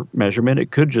culture measurement.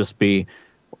 It could just be,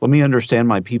 let me understand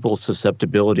my people's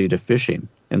susceptibility to phishing.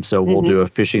 And so we'll do a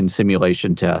phishing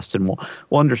simulation test, and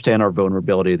we'll understand our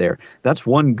vulnerability there. That's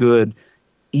one good,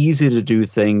 easy to do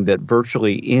thing that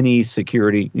virtually any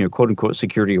security, quote unquote,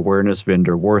 security awareness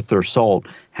vendor worth their salt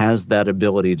has that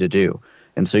ability to do.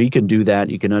 And so you can do that.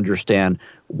 You can understand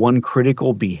one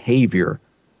critical behavior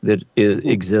that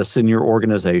exists in your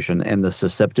organization and the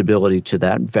susceptibility to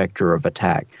that vector of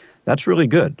attack. That's really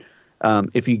good.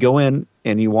 If you go in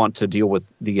and you want to deal with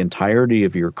the entirety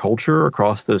of your culture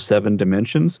across those 7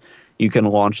 dimensions, you can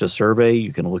launch a survey,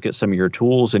 you can look at some of your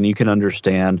tools, and you can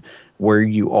understand where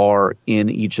you are in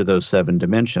each of those 7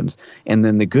 dimensions. And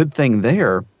then the good thing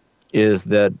there is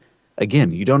that,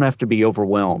 again, you don't have to be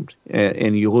overwhelmed.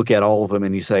 And you look at all of them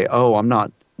and you say, oh, I'm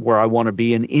not where I want to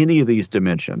be in any of these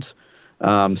dimensions.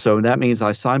 So that means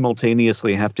I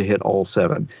simultaneously have to hit all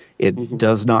 7. It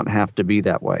does not have to be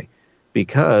that way.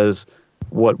 Because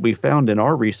what we found in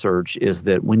our research is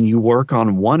that when you work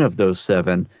on one of those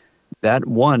 7, that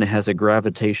one has a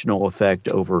gravitational effect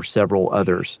over several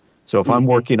others. So if I'm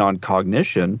working on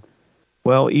cognition,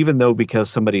 well, even though because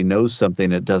somebody knows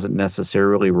something, it doesn't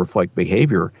necessarily reflect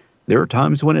behavior, there are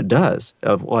times when it does,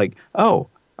 of like, oh,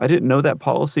 I didn't know that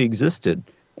policy existed,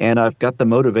 and I've got the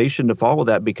motivation to follow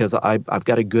that because I've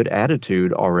got a good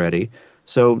attitude already.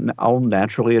 So I'll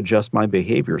naturally adjust my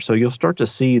behavior. So you'll start to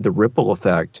see the ripple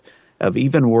effect of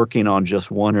even working on just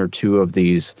 1 or 2 of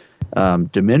these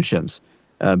dimensions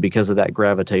because of that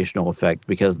gravitational effect,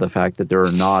 because of the fact that there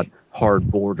are not hard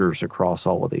borders across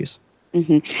all of these.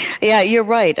 Yeah, you're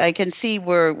right. I can see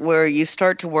where you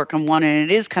start to work on one, and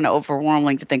it is kind of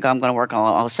overwhelming to think, I'm going to work on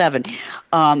all 7.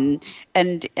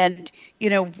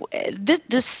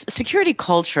 This security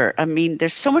culture, I mean,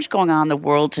 there's so much going on in the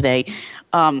world today.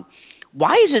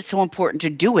 Why is it so important to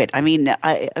do it? I mean,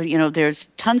 there's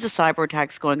tons of cyber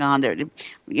attacks going on there.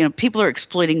 People are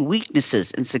exploiting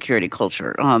weaknesses in security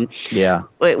culture.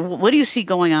 What do you see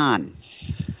going on?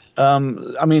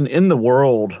 I mean, in the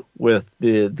world with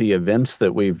the events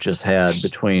that we've just had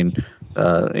between,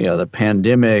 the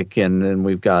pandemic, and then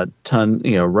we've got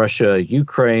Russia,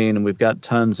 Ukraine, and we've got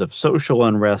tons of social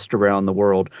unrest around the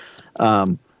world.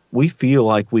 We feel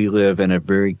like we live in a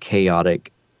very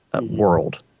chaotic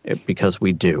world. Because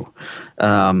we do.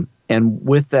 And And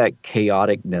with that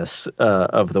chaoticness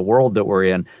of the world that we're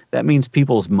in, that means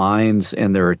people's minds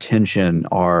and their attention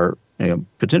are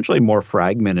potentially more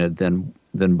fragmented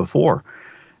than before.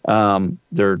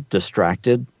 They're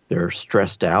distracted. They're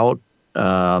stressed out.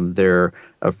 They're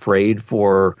afraid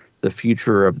for the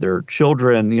future of their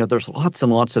children. There's lots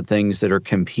and lots of things that are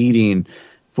competing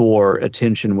for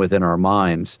attention within our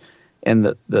minds. And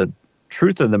the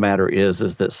truth of the matter is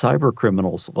that cyber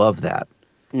criminals love that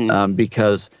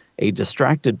because a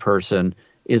distracted person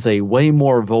is a way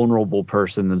more vulnerable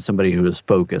person than somebody who is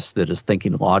focused, that is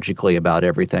thinking logically about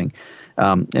everything.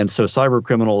 And so cyber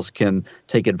criminals can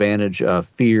take advantage of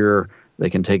fear. They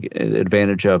can take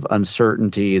advantage of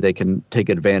uncertainty. They can take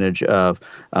advantage of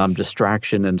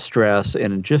distraction and stress.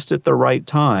 And just at the right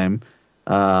time,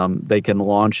 they can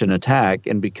launch an attack.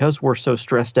 And because we're so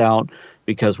stressed out,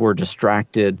 because we're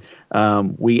distracted,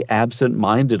 we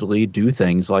absent-mindedly do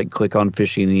things like click on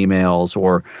phishing emails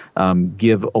or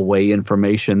give away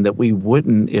information that we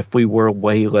wouldn't if we were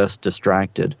way less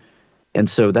distracted. And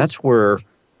so that's where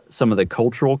some of the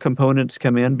cultural components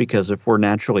come in, because if we're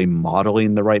naturally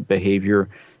modeling the right behavior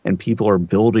and people are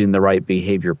building the right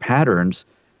behavior patterns,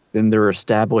 then they're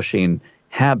establishing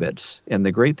habits. And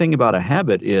the great thing about a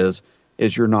habit is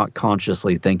you're not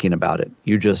consciously thinking about it.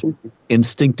 You just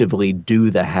instinctively do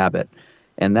the habit.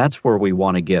 And that's where we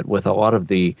want to get with a lot of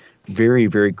the very,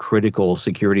 very critical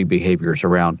security behaviors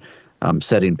around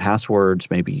setting passwords,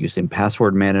 maybe using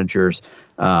password managers,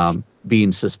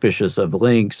 being suspicious of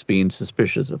links, being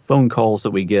suspicious of phone calls that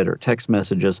we get or text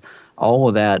messages. All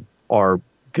of that are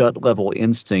gut level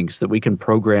instincts that we can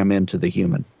program into the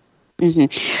human.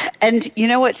 Mm-hmm. And you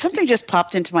know what? Something just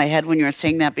popped into my head when you were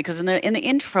saying that, because in the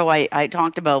intro, I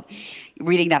talked about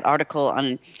reading that article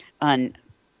on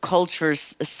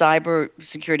cultures, cyber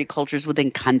security cultures within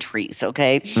countries.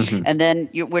 Okay, and then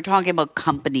we're talking about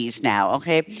companies now.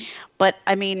 Okay, but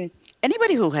I mean,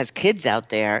 anybody who has kids out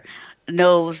there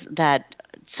knows that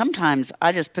sometimes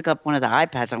I just pick up one of the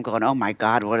iPads. I'm going, oh my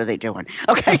God, what are they doing?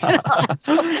 Okay,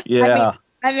 yeah.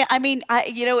 I mean,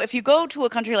 if you go to a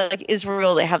country like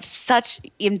Israel, they have such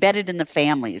embedded in the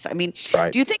families. I mean,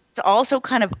 right. Do you think it's also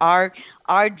kind of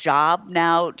our job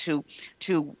now to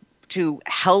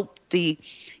help the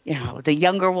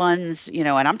younger ones, and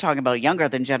I'm talking about younger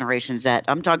than Generation Z.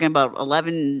 I'm talking about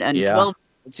 11 and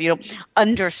 12,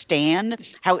 understand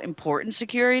how important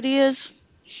security is?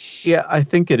 Yeah, I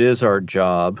think it is our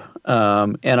job.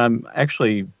 And I'm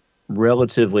actually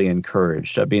relatively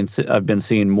encouraged. I've been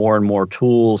seeing more and more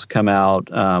tools come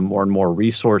out, more and more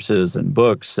resources and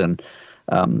books and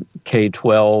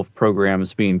K-12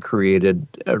 programs being created,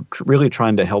 really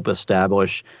trying to help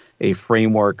establish a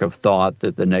framework of thought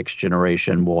that the next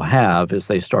generation will have as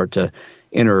they start to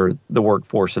enter the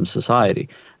workforce and society.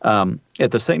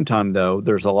 At the same time, though,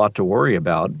 there's a lot to worry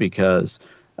about because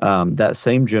that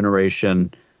same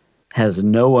generation has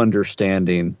no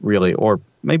understanding, really, or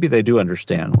maybe they do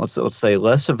understand. Let's say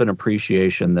less of an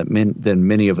appreciation than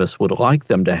many of us would like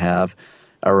them to have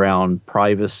around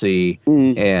privacy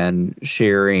and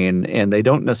sharing, and they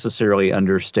don't necessarily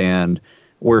understand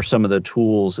where some of the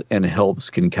tools and helps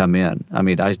can come in. I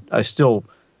mean, I still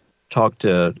talk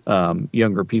to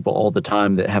younger people all the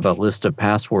time that have a list of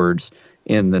passwords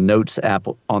in the Notes app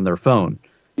on their phone.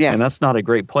 Yeah. And that's not a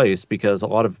great place because a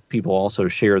lot of people also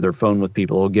share their phone with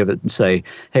people who'll give it and say,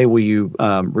 hey, will you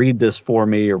read this for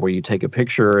me, or will you take a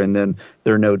picture? And then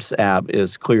their Notes app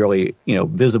is clearly,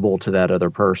 visible to that other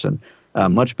person.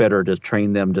 Much better to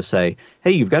train them to say,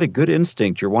 hey, you've got a good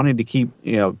instinct. You're wanting to keep,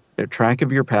 track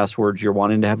of your passwords. You're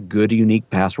wanting to have good, unique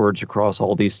passwords across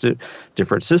all these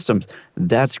different systems.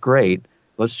 That's great.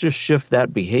 Let's just shift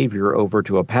that behavior over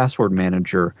to a password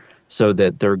manager so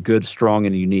that they're good, strong,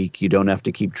 and unique. You don't have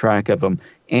to keep track of them,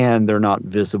 and they're not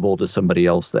visible to somebody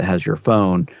else that has your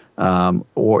phone,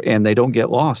 and they don't get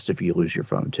lost if you lose your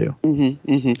phone too.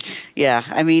 Mm-hmm, mm-hmm. Yeah,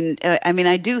 I mean,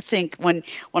 I do think when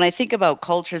I think about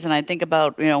cultures, and I think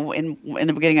about, in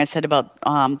the beginning I said about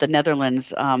the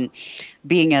Netherlands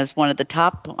being as one of the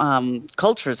top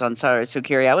cultures on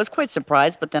cybersecurity, I was quite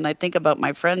surprised. But then I think about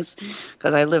my friends,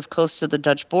 because I live close to the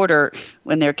Dutch border,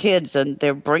 when they're kids, and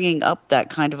they're bringing up that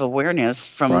kind of awareness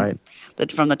from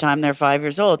the time they're 5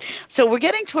 years old. So we're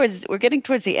getting towards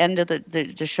the end of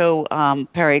the show,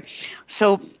 Perry.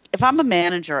 So if I'm a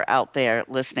manager out there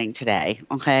listening today,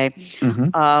 okay,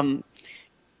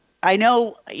 I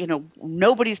know,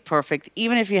 nobody's perfect.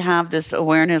 Even if you have this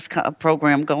awareness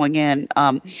program going in,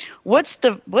 what's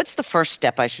the first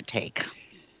step I should take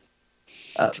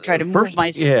to try to move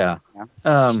myself?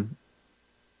 Yeah.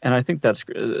 And I think that's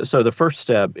so. The first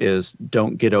step is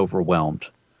don't get overwhelmed.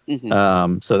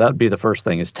 So that would be the first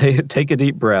thing is take a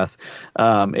deep breath.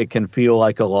 It can feel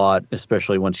like a lot,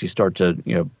 especially once you start to,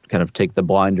 kind of take the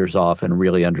blinders off and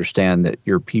really understand that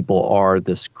your people are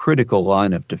this critical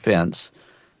line of defense.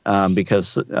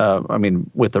 Because,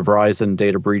 with the Verizon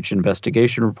data breach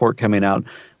investigation report coming out,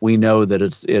 we know that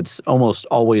it's almost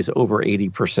always over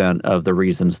 80% of the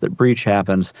reasons that breach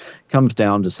happens comes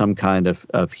down to some kind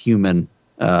of human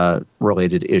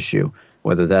related issue,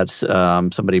 whether that's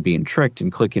somebody being tricked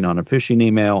and clicking on a phishing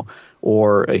email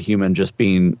or a human just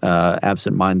being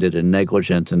absent-minded and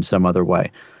negligent in some other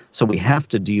way. So we have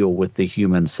to deal with the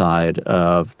human side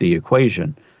of the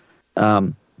equation.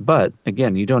 But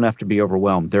again, you don't have to be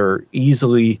overwhelmed. There are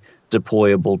easily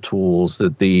deployable tools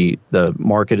that the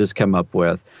market has come up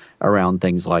with around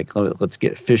things like let's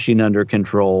get phishing under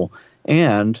control.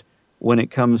 And when it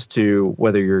comes to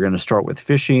whether you're going to start with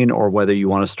phishing or whether you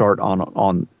want to start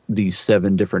on these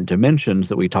 7 different dimensions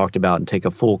that we talked about and take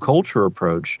a full culture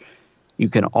approach, you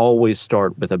can always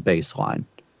start with a baseline.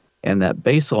 And that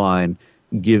baseline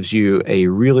gives you a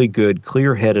really good,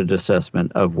 clear-headed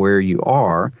assessment of where you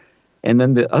are. And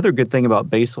then the other good thing about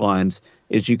baselines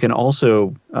is you can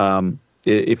also,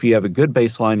 if you have a good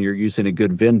baseline, you're using a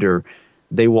good vendor,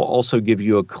 they will also give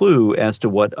you a clue as to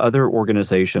what other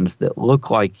organizations that look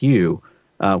like you,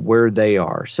 where they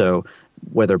are. So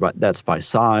whether that's by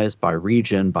size, by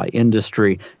region, by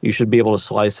industry, you should be able to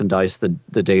slice and dice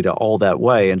the data all that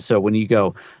way. And so when you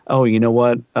go, oh, you know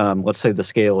what, let's say the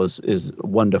scale is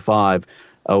 1 to 5,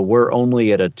 we're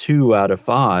only at a 2 out of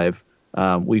 5.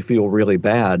 We feel really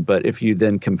bad. But if you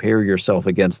then compare yourself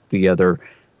against the other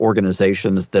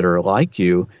organizations that are like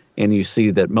you, and you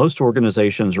see that most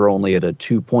organizations are only at a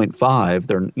 2.5,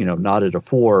 they're not at a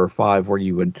 4 or 5 where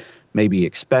you would maybe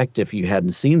expect if you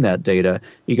hadn't seen that data,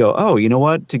 you go, oh, you know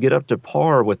what? To get up to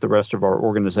par with the rest of our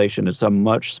organization, it's a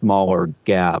much smaller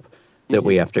gap that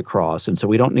we have to cross. And so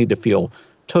we don't need to feel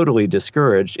totally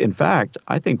discouraged. In fact,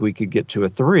 I think we could get to a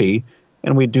 3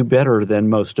 and we do better than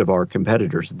most of our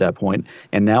competitors at that point.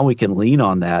 And now we can lean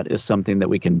on that as something that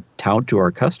we can tout to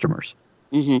our customers.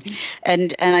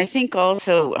 And I think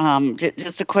also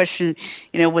just a question,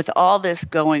 with all this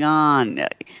going on,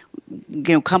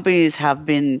 companies have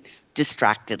been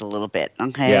distracted a little bit.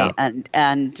 Okay. Yeah.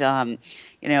 And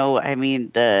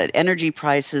the energy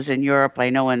prices in Europe, I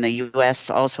know in the US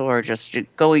also are just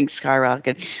going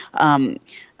skyrocket.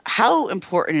 How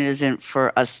important is it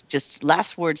for us, just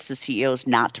last words to CEOs,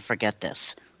 not to forget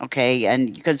this? Okay,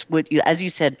 and because as you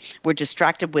said, we're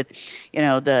distracted with,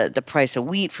 the price of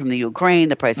wheat from the Ukraine,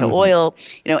 the price of oil,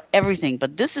 everything.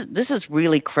 But this is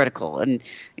really critical, and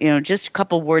just a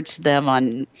couple words to them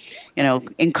on,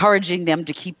 encouraging them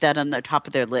to keep that on the top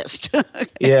of their list.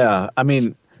 Yeah,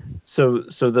 so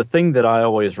the thing that I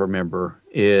always remember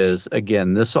is,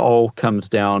 again, this all comes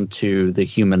down to the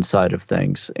human side of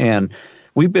things, and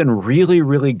we've been really,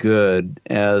 really good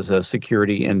as a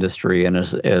security industry and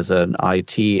as an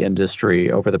IT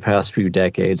industry over the past few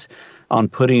decades on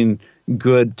putting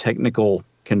good technical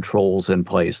controls in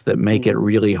place that make it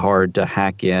really hard to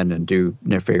hack in and do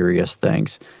nefarious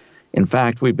things. In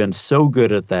fact, we've been so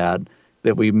good at that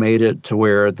we made it to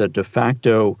where the de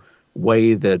facto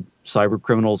way that cyber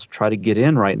criminals try to get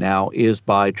in right now is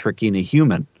by tricking a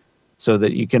human, so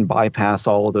that you can bypass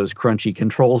all of those crunchy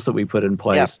controls that we put in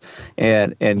place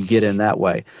and get in that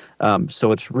way.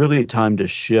 So it's really time to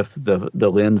shift the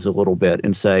lens a little bit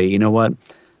and say, you know what?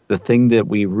 The thing that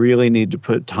we really need to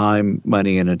put time,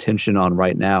 money, and attention on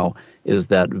right now is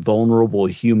that vulnerable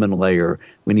human layer.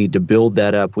 We need to build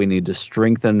that up. We need to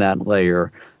strengthen that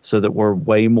layer so that we're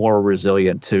way more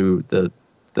resilient to the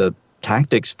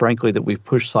tactics, frankly, that we've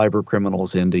pushed cyber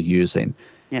criminals into using.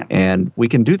 Yeah. And we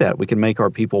can do that. We can make our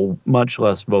people much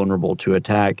less vulnerable to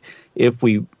attack if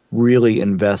we really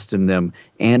invest in them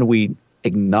and we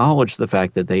acknowledge the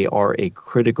fact that they are a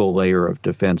critical layer of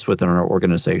defense within our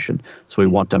organization. So we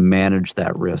want to manage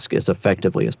that risk as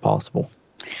effectively as possible.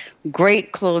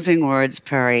 Great closing words,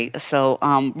 Perry. So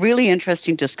really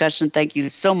interesting discussion. Thank you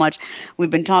so much.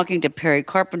 We've been talking to Perry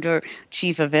Carpenter,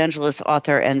 Chief Evangelist,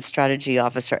 Author, and Strategy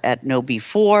Officer at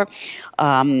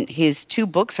KnowBe4. His 2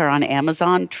 books are on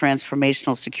Amazon,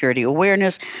 Transformational Security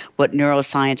Awareness, What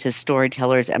Neuroscientists,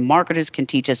 Storytellers, and Marketers Can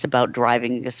Teach Us About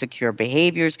Driving Secure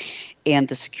Behaviors, and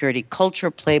the Security Culture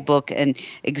Playbook, an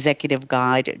executive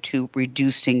guide to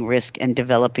reducing risk and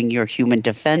developing your human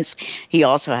defense. He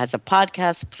also has a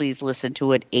podcast. Please listen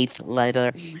to it, Eighth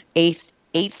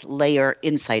Eighth Layer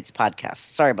Insights podcast.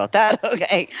 Sorry about that.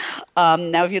 Okay.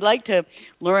 Now, if you'd like to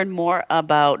learn more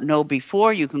about Know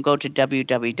Before, you can go to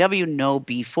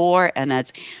www.knowbe4, and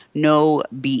that's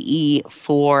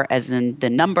knowbe4 as in the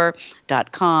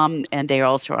number.com. And they are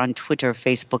also on Twitter,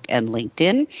 Facebook, and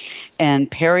LinkedIn.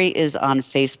 And Perry is on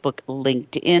Facebook,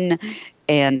 LinkedIn,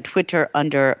 and Twitter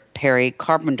under Perry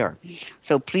Carpenter.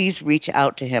 So please reach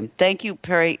out to him. Thank you,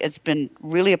 Perry. It's been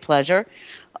really a pleasure.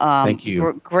 Thank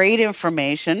you. Great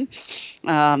information.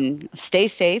 Stay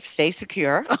safe, stay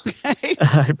secure. Okay.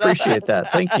 I appreciate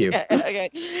that. Thank you. Okay.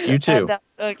 You too. And,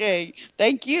 okay.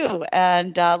 Thank you.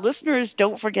 And listeners,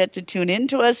 don't forget to tune in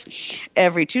to us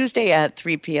every Tuesday at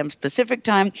 3 p.m. Pacific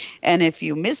time. And if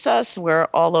you miss us, we're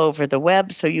all over the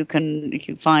web, so you can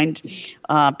find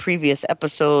previous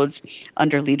episodes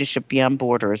under Leadership Beyond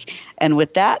Borders. And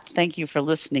with that, thank you for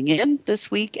listening in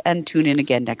this week, and tune in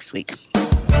again next week.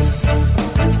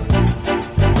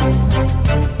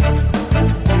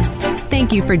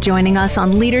 Thank you for joining us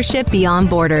on Leadership Beyond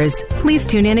Borders. Please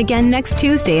tune in again next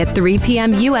Tuesday at 3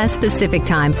 p.m. U.S. Pacific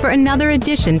Time for another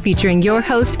edition featuring your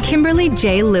host, Kimberly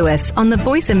J. Lewis, on the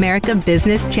Voice America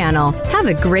Business Channel. Have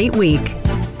a great week.